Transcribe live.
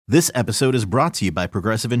This episode is brought to you by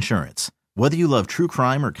Progressive Insurance. Whether you love true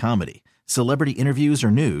crime or comedy, celebrity interviews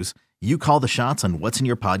or news, you call the shots on what's in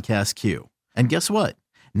your podcast queue. And guess what?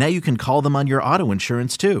 Now you can call them on your auto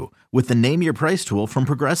insurance too with the Name Your Price tool from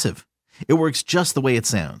Progressive. It works just the way it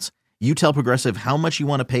sounds. You tell Progressive how much you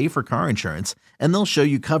want to pay for car insurance, and they'll show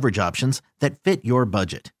you coverage options that fit your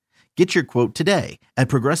budget. Get your quote today at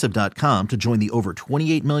Progressive.com to join the over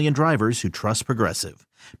 28 million drivers who trust Progressive.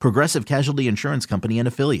 Progressive Casualty Insurance Company and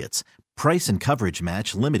Affiliates. Price and coverage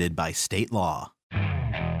match limited by state law.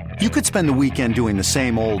 You could spend the weekend doing the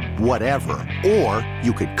same old whatever, or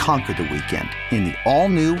you could conquer the weekend in the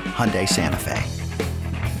all-new Hyundai Santa Fe.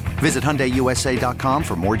 Visit HyundaiUSA.com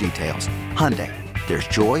for more details. Hyundai, there's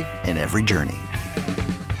joy in every journey.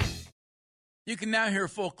 You can now hear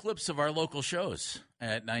full clips of our local shows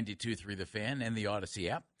at 92.3 The Fan and the Odyssey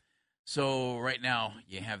app. So right now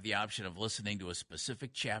you have the option of listening to a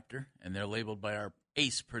specific chapter, and they're labeled by our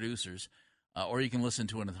ace producers, or you can listen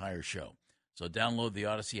to an entire show. So download the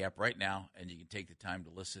Odyssey app right now, and you can take the time to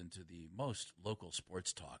listen to the most local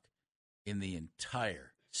sports talk in the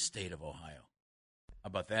entire state of Ohio. How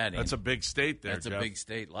about that, Andy? That's a big state there, That's Jeff. a big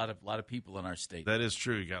state. A lot of people in our state. That is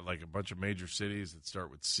true. You got like a bunch of major cities that start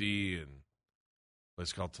with C, and a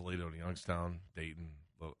place called Toledo and Youngstown, Dayton,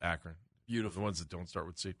 Akron. Beautiful. The ones that don't start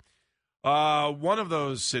with C. One of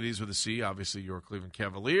those cities with a C, obviously, your Cleveland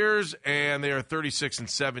Cavaliers, and they are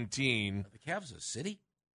 36-17. Are the Cavs a city?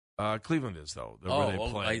 Cleveland is, though. They're where they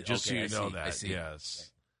play. Just so you know that. I see.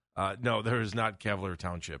 Yes. Okay. No, there is not Cavalier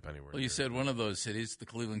Township anywhere. Well, you said one of those cities, the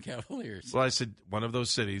Cleveland Cavaliers. Well, I said one of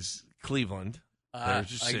those cities, Cleveland.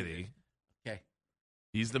 There's your city. Okay.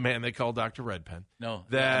 He's the man they call Dr. Red Pen. No,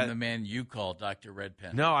 I'm the man you call Dr. Red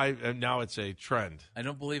Pen. No, now it's a trend. I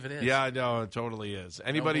don't believe it is. Yeah, no, it totally is.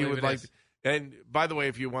 Anybody who would like, and by the way,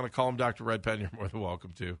 if you want to call him Dr. Red Pen, you're more than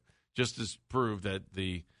welcome to, just to prove that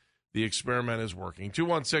the experiment is working.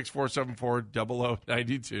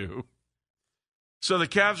 216-474-0092. So the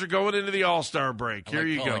Cavs are going into the All-Star break. Here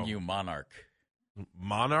you go. calling you Monarch.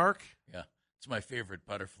 Monarch? Yeah, it's my favorite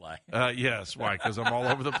butterfly. Yes. Why? Because I'm all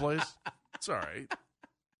over the place? It's all right.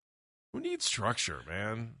 Who needs structure,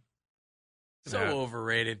 man? So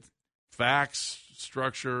overrated. Facts,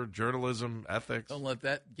 structure, journalism, ethics. Don't let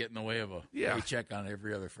that get in the way of a paycheck on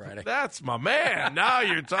every other Friday. That's my man. Now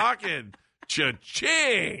you're talking.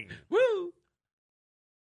 Cha-ching. Woo.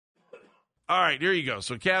 All right, here you go.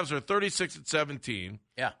 So Cavs are 36-17.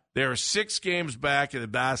 Yeah. They're 6 games back of the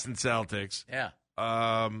Boston Celtics. Yeah.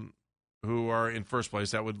 Who are in first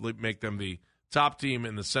place. That would make them the top team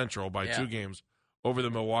in the Central by 2 games over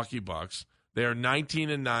the Milwaukee Bucks. They're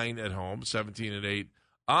 19-9 at home, 17-8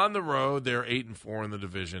 on the road. They're 8-4 in the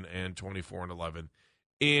division and 24-11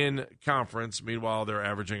 in conference. Meanwhile, they're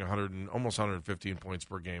averaging almost 115 points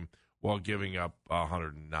per game while giving up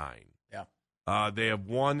 109. Yeah. They have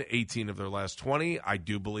won 18 of their last 20. I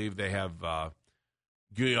do believe they have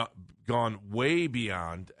gone way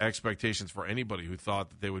beyond expectations for anybody who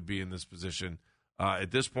thought that they would be in this position.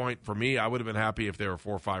 At this point, for me, I would have been happy if they were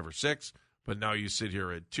 4, 5, or 6. But now you sit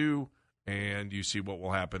here at 2, and you see what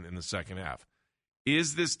will happen in the second half.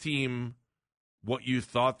 Is this team what you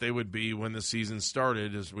thought they would be when the season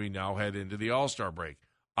started as we now head into the All-Star break?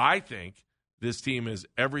 I think this team is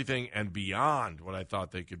everything and beyond what I thought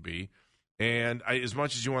they could be. And as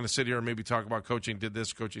much as you want to sit here and maybe talk about coaching did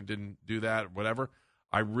this, coaching didn't do that, whatever,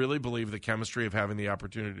 I really believe the chemistry of having the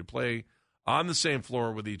opportunity to play on the same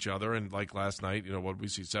floor with each other. And like last night, what we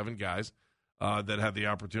see 7 guys that had the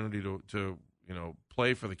opportunity to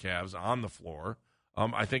play for the Cavs on the floor.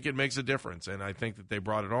 I think it makes a difference. And I think that they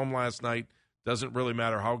brought it home last night. Doesn't really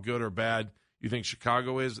matter how good or bad you think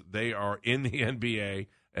Chicago is. They are in the NBA,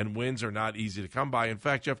 and wins are not easy to come by. In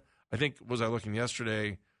fact, Jeff, I think, was I looking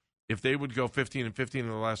yesterday, if they would go 15-15 in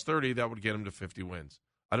the last 30, that would get them to 50 wins.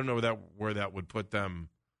 I don't know where that would put them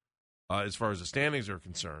as far as the standings are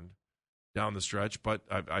concerned down the stretch, but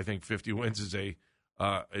I think 50 wins is a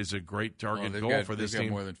great target goal for this team. They've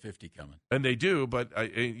got more than 50 coming. And they do, but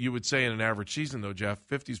you would say in an average season, though, Jeff,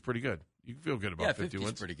 50 is pretty good. You can feel good about 50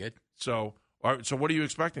 wins. Pretty good. So what are you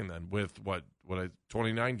expecting then with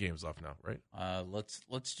 29 games left now, right?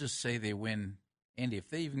 Let's just say they win, Andy, if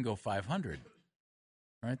they even go 500,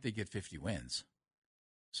 right, they get 50 wins.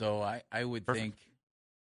 So I would think,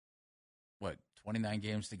 29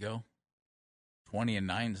 games to go?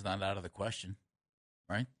 20-9 is not out of the question,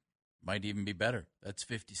 right? Might even be better. That's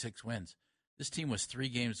 56 wins. This team was 3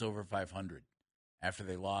 games over 500 after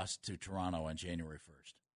they lost to Toronto on January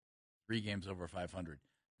 1st. 3 games over 500.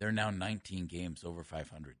 They're now 19 games over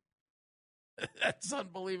 500. That's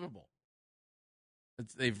unbelievable.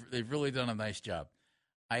 They've really done a nice job.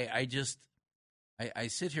 I I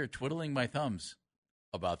sit here twiddling my thumbs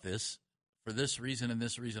about this for this reason and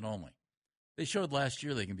this reason only. They showed last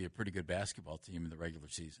year they can be a pretty good basketball team in the regular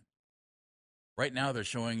season. Right now they're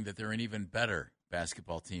showing that they're an even better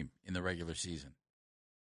basketball team in the regular season.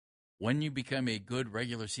 When you become a good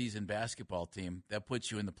regular season basketball team, that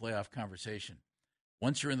puts you in the playoff conversation.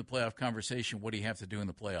 Once you're in the playoff conversation, what do you have to do in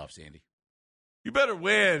the playoffs, Andy? You better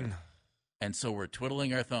win. And so we're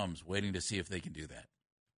twiddling our thumbs, waiting to see if they can do that.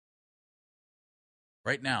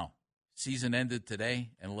 Right now, season ended today,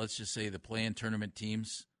 and let's just say the play-in tournament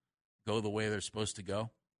teams go the way they're supposed to go.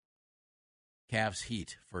 Cavs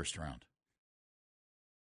Heat, first round.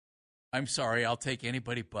 I'm sorry, I'll take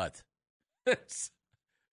anybody but.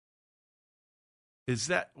 Is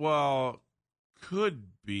that, well, could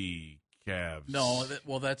be Cavs. No,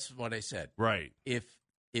 that's what I said. Right. If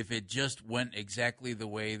it just went exactly the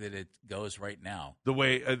way that it goes right now, the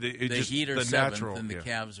way the Heat are seventh and the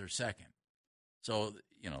Cavs are second. So,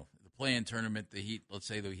 the play-in tournament, the Heat, let's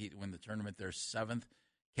say the Heat win the tournament, they're seventh.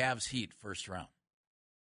 Cavs Heat, first round.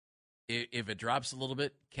 If it drops a little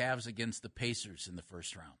bit, Cavs against the Pacers in the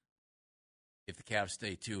first round. If the Cavs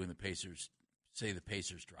stay 2 and the Pacers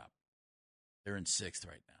drop. They're in 6th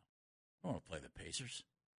right now. I don't want to play the Pacers.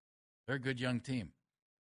 They're a good young team.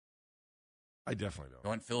 I definitely don't. You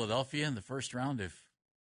want Philadelphia in the first round if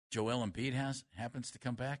Joel Embiid happens to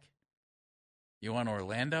come back? You want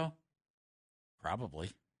Orlando?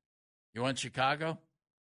 Probably. You want Chicago?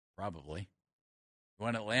 Probably. You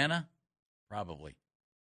want Atlanta? Probably.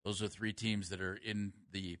 Those are 3 teams that are in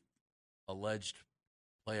the alleged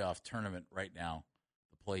playoff tournament right now,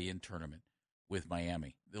 the play-in tournament with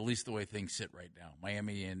Miami. At least the way things sit right now.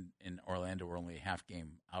 Miami and Orlando are only a half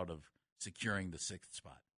game out of securing the 6th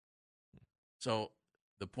spot. So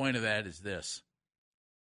the point of that is this.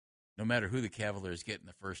 No matter who the Cavaliers get in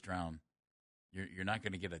the first round, you're not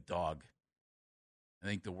going to get a dog. I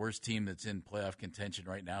think the worst team that's in playoff contention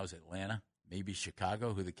right now is Atlanta, maybe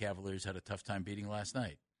Chicago, who the Cavaliers had a tough time beating last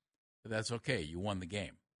night. But that's okay. You won the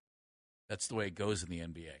game. That's the way it goes in the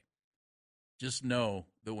NBA. Just know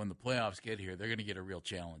that when the playoffs get here, they're going to get a real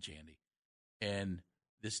challenge, Andy. And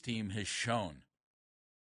this team has shown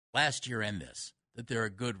last year and this that they're a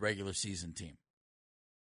good regular season team.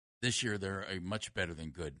 This year, they're a much better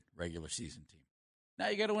than good regular season team. Now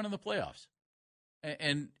you got to win in the playoffs.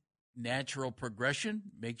 And natural progression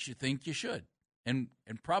makes you think you should and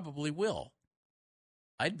probably will.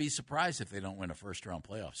 I'd be surprised if they don't win a first-round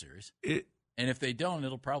playoff series. And if they don't,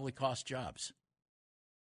 it'll probably cost jobs.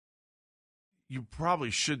 You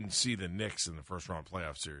probably shouldn't see the Knicks in the first-round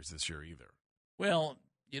playoff series this year either. Well,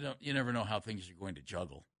 you never know how things are going to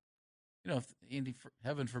juggle. If Andy,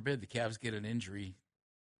 heaven forbid, the Cavs get an injury,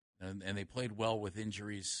 and they played well with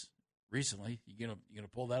injuries recently, you gonna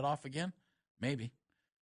pull that off again? Maybe.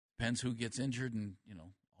 Depends who gets injured and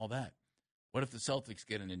all that. What if the Celtics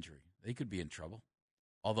get an injury? They could be in trouble.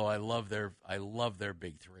 Although I love their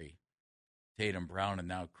big 3, Tatum, Brown, and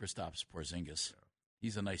now Kristaps Porzingis. Yeah.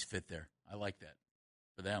 He's a nice fit there. I like that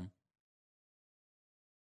for them.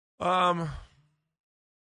 I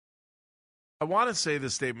want to say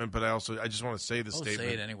this statement, but I just want to say the statement.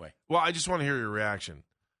 Say it anyway. Well, I just want to hear your reaction.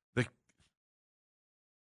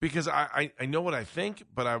 Because I know what I think,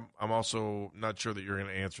 but I'm also not sure that you're going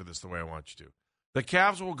to answer this the way I want you to. The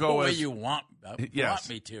Cavs will go the way you want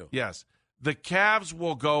me to. Yes. The Cavs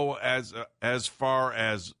will go as far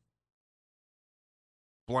as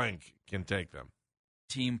blank can take them.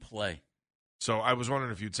 Team play. So I was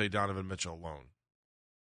wondering if you'd say Donovan Mitchell alone.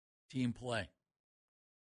 Team play.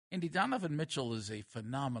 Andy, Donovan Mitchell is a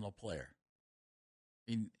phenomenal player.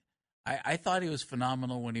 I mean, I thought he was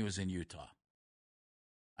phenomenal when he was in Utah.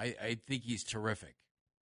 I think he's terrific.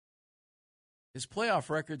 His playoff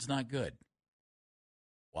record's not good.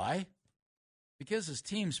 Why? Because his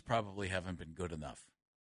teams probably haven't been good enough.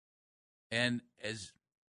 And as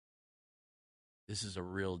this is a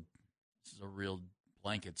real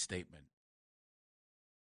blanket statement.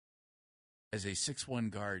 As a 6'1"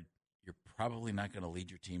 guard, you're probably not going to lead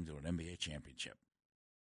your team to an NBA championship.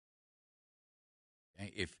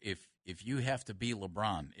 If you have to be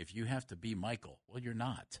LeBron, if you have to be Michael, well, you're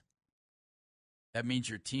not. That means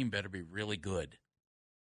your team better be really good.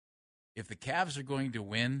 If the Cavs are going to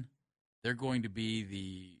win, they're going to be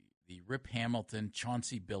the Rip Hamilton,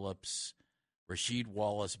 Chauncey Billups, Rasheed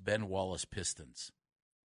Wallace, Ben Wallace Pistons,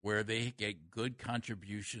 where they get good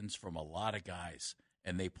contributions from a lot of guys,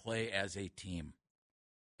 and they play as a team.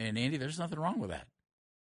 And, Andy, there's nothing wrong with that.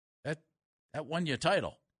 That won you a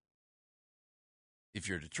title. If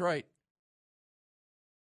you're Detroit,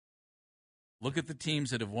 look at the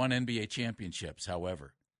teams that have won NBA championships,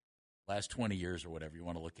 however, last 20 years or whatever you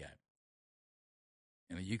want to look at.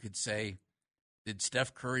 You could say, did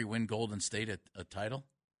Steph Curry win Golden State a title?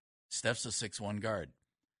 Steph's a 6'1" guard.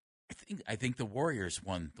 I think the Warriors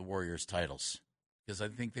won the Warriors titles because I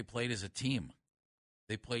think they played as a team.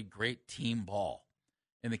 They played great team ball.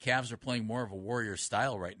 And the Cavs are playing more of a Warrior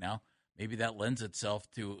style right now. Maybe that lends itself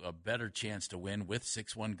to a better chance to win with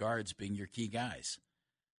 6'1" guards being your key guys.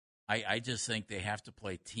 I just think they have to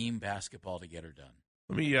play team basketball to get her done.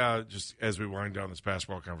 Let me just, as we wind down this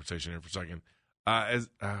basketball conversation here for a second, as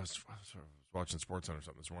I was watching SportsCenter or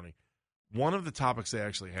something this morning, one of the topics they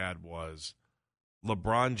actually had was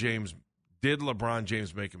LeBron James. Did LeBron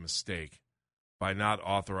James make a mistake by not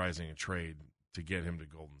authorizing a trade to get him to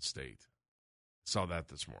Golden State? Saw that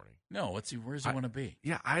this morning. No, where does he want to be?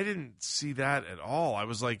 Yeah, I didn't see that at all. I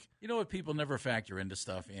was like, you know what? People never factor into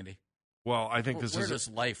stuff, Andy. Well, I think where does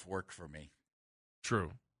life work for me?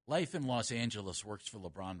 True. Life in Los Angeles works for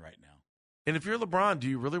LeBron right now. And if you're LeBron, do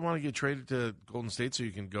you really want to get traded to Golden State so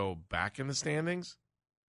you can go back in the standings?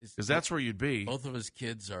 Because that's where you'd be. Both of his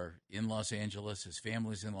kids are in Los Angeles. His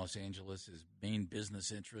family's in Los Angeles. His main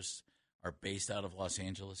business interests are based out of Los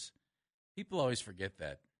Angeles. People always forget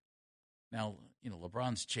that. Now,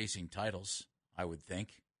 LeBron's chasing titles, I would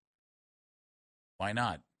think. Why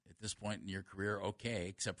not? At this point in your career, okay,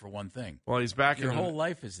 except for one thing. Well, he's back. Your whole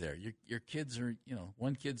life is there. Your kids are,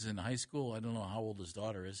 one kid's in high school. I don't know how old his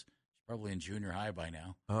daughter is. She's probably in junior high by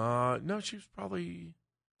now. No, she was probably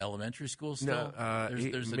elementary school still. No,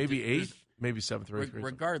 maybe eighth, maybe seventh or eighth grade.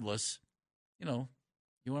 Regardless, you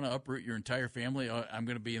want to uproot your entire family. I'm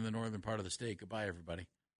going to be in the northern part of the state. Goodbye, everybody.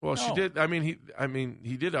 Well, she did.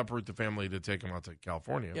 He did uproot the family to take him out to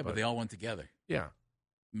California. Yeah, but they all went together. Yeah.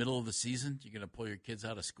 Middle of the season, you're going to pull your kids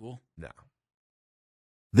out of school? No.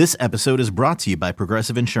 This episode is brought to you by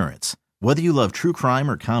Progressive Insurance. Whether you love true crime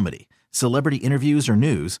or comedy, celebrity interviews or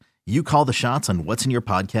news, you call the shots on what's in your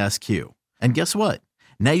podcast queue. And guess what?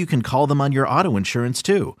 Now you can call them on your auto insurance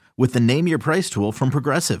too with the Name Your Price tool from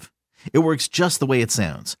Progressive. It works just the way it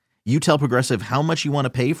sounds. You tell Progressive how much you want to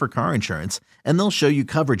pay for car insurance, and they'll show you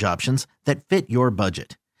coverage options that fit your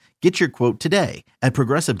budget. Get your quote today at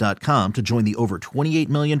Progressive.com to join the over 28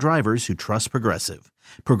 million drivers who trust Progressive.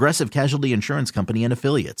 Progressive Casualty Insurance Company and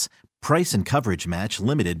Affiliates. Price and coverage match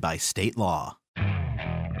limited by state law.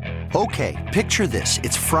 Okay, picture this.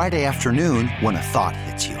 It's Friday afternoon when a thought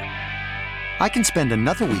hits you. I can spend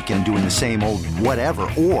another weekend doing the same old whatever,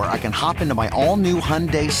 or I can hop into my all-new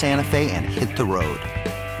Hyundai Santa Fe and hit the road.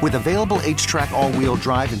 With available H-Track all-wheel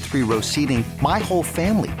drive and 3-row seating, my whole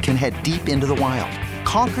family can head deep into the wild.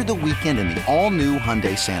 Conquer the weekend in the all-new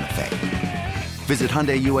Hyundai Santa Fe. Visit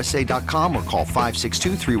HyundaiUSA.com or call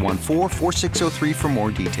 562-314-4603 for more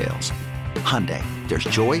details. Hyundai, there's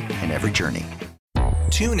joy in every journey.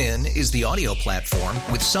 TuneIn is the audio platform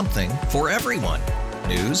with something for everyone.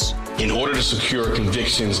 News. In order to secure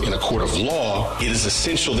convictions in a court of law, it is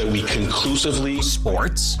essential that we conclusively.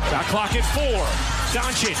 Sports. Got clock at 4.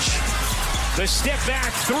 Doncic. The step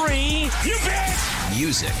back 3. You bet.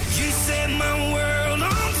 Music. You set my world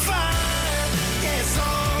on fire. Yes,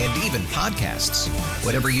 and even podcasts.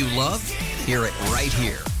 Whatever you love, hear it right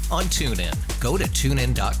here on TuneIn. Go to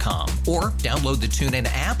TuneIn.com or download the TuneIn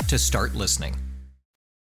app to start listening.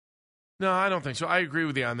 No, I don't think so. I agree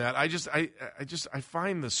with you on that. I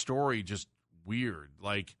find the story just weird.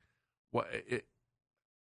 Like,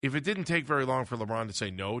 if it didn't take very long for LeBron to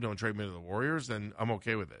say no, don't trade me to the Warriors, then I'm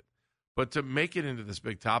okay with it. But to make it into this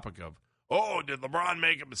big topic of, oh, did LeBron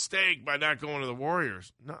make a mistake by not going to the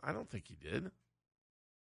Warriors? No, I don't think he did.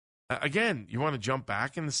 Again, you want to jump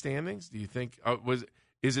back in the standings? Do you think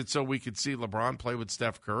is it so we could see LeBron play with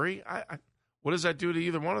Steph Curry? What does that do to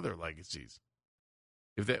either one of their legacies?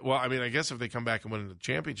 I guess if they come back and win the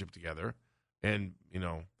championship together and,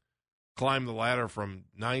 climb the ladder from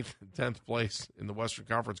 9th and 10th place in the Western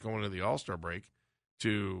Conference going into the All-Star break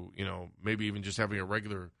to, maybe even just having a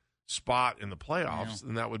regular spot in the playoffs,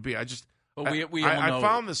 then that would be. I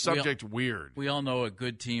found the subject weird. We all know a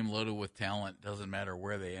good team loaded with talent doesn't matter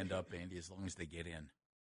where they end up, Andy, as long as they get in.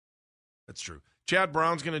 That's true. Chad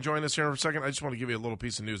Brown's going to join us here in a second. I just want to give you a little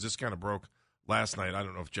piece of news. This kind of broke last night. I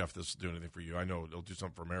don't know if, Jeff, this will do anything for you. I know it'll do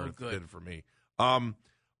something for Meredith. It did it for me.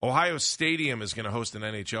 Ohio Stadium is going to host an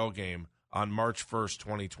NHL game on March 1st,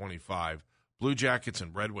 2025. Blue Jackets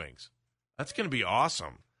and Red Wings. That's going to be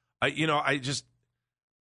awesome. I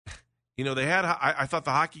thought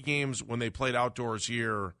the hockey games when they played outdoors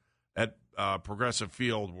here at Progressive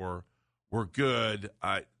Field were good.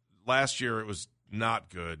 Last year it was not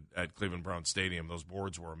good at Cleveland Browns Stadium. Those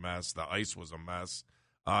boards were a mess. The ice was a mess.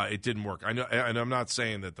 It didn't work. I know, and I'm not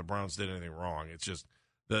saying that the Browns did anything wrong. It's just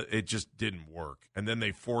it just didn't work. And then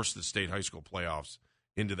they forced the state high school playoffs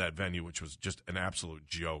into that venue, which was just an absolute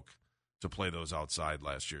joke to play those outside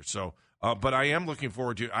last year. So, but I am looking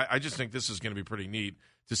forward to. I just think this is going to be pretty neat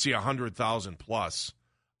to see 100,000 plus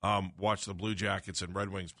watch the Blue Jackets and Red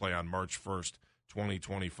Wings play on March 1st,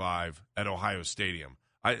 2025 at Ohio Stadium.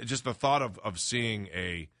 Just the thought of seeing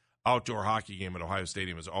a outdoor hockey game at Ohio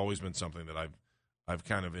Stadium has always been something that I've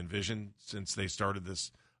kind of envisioned since they started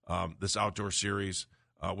this this outdoor series,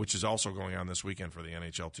 which is also going on this weekend for the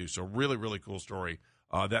NHL too. So really, really cool story.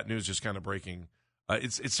 That news just kind of breaking.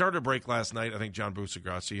 It started to break last night. I think John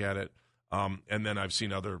Busagrassi had it. And then I've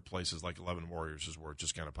seen other places like 11 Warriors is where it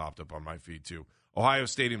just kind of popped up on my feed too. Ohio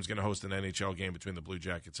Stadium is going to host an NHL game between the Blue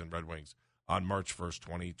Jackets and Red Wings on March 1st,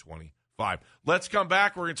 2025. Let's come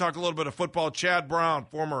back. We're going to talk a little bit of football. Chad Brown,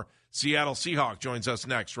 former Seattle Seahawk, joins us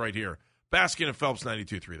next right here. Baskin Phelps,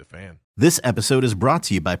 92.3 The Fan. This episode is brought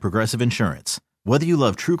to you by Progressive Insurance. Whether you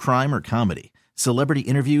love true crime or comedy, celebrity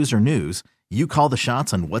interviews or news, you call the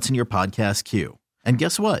shots on what's in your podcast queue. And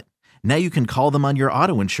guess what? Now you can call them on your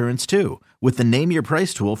auto insurance too with the Name Your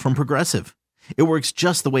Price tool from Progressive. It works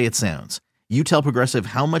just the way it sounds. You tell Progressive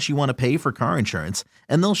how much you want to pay for car insurance,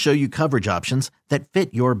 and they'll show you coverage options that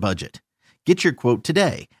fit your budget. Get your quote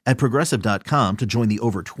today at Progressive.com to join the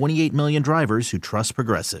over 28 million drivers who trust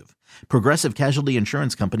Progressive. Progressive Casualty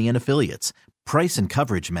Insurance Company and Affiliates. Price and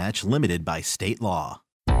coverage match limited by state law.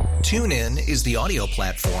 TuneIn is the audio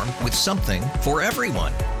platform with something for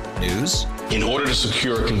everyone. News. In order to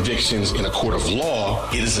secure convictions in a court of law,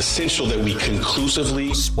 it is essential that we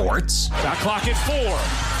conclusively. Sports. Got clock at 4.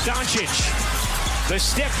 Doncic. The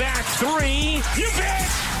step back 3. You bet.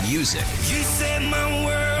 Music. You set my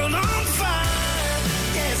world on fire.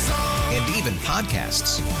 Yes, and even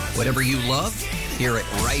podcasts. Whatever you love, hear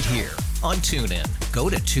it right here on TuneIn. Go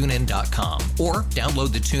to TuneIn.com or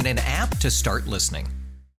download the TuneIn app to start listening.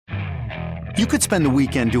 You could spend the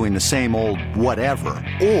weekend doing the same old whatever,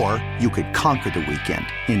 or you could conquer the weekend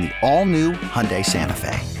in the all-new Hyundai Santa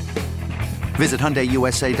Fe. Visit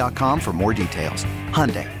HyundaiUSA.com for more details.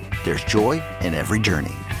 Hyundai, there's joy in every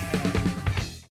journey.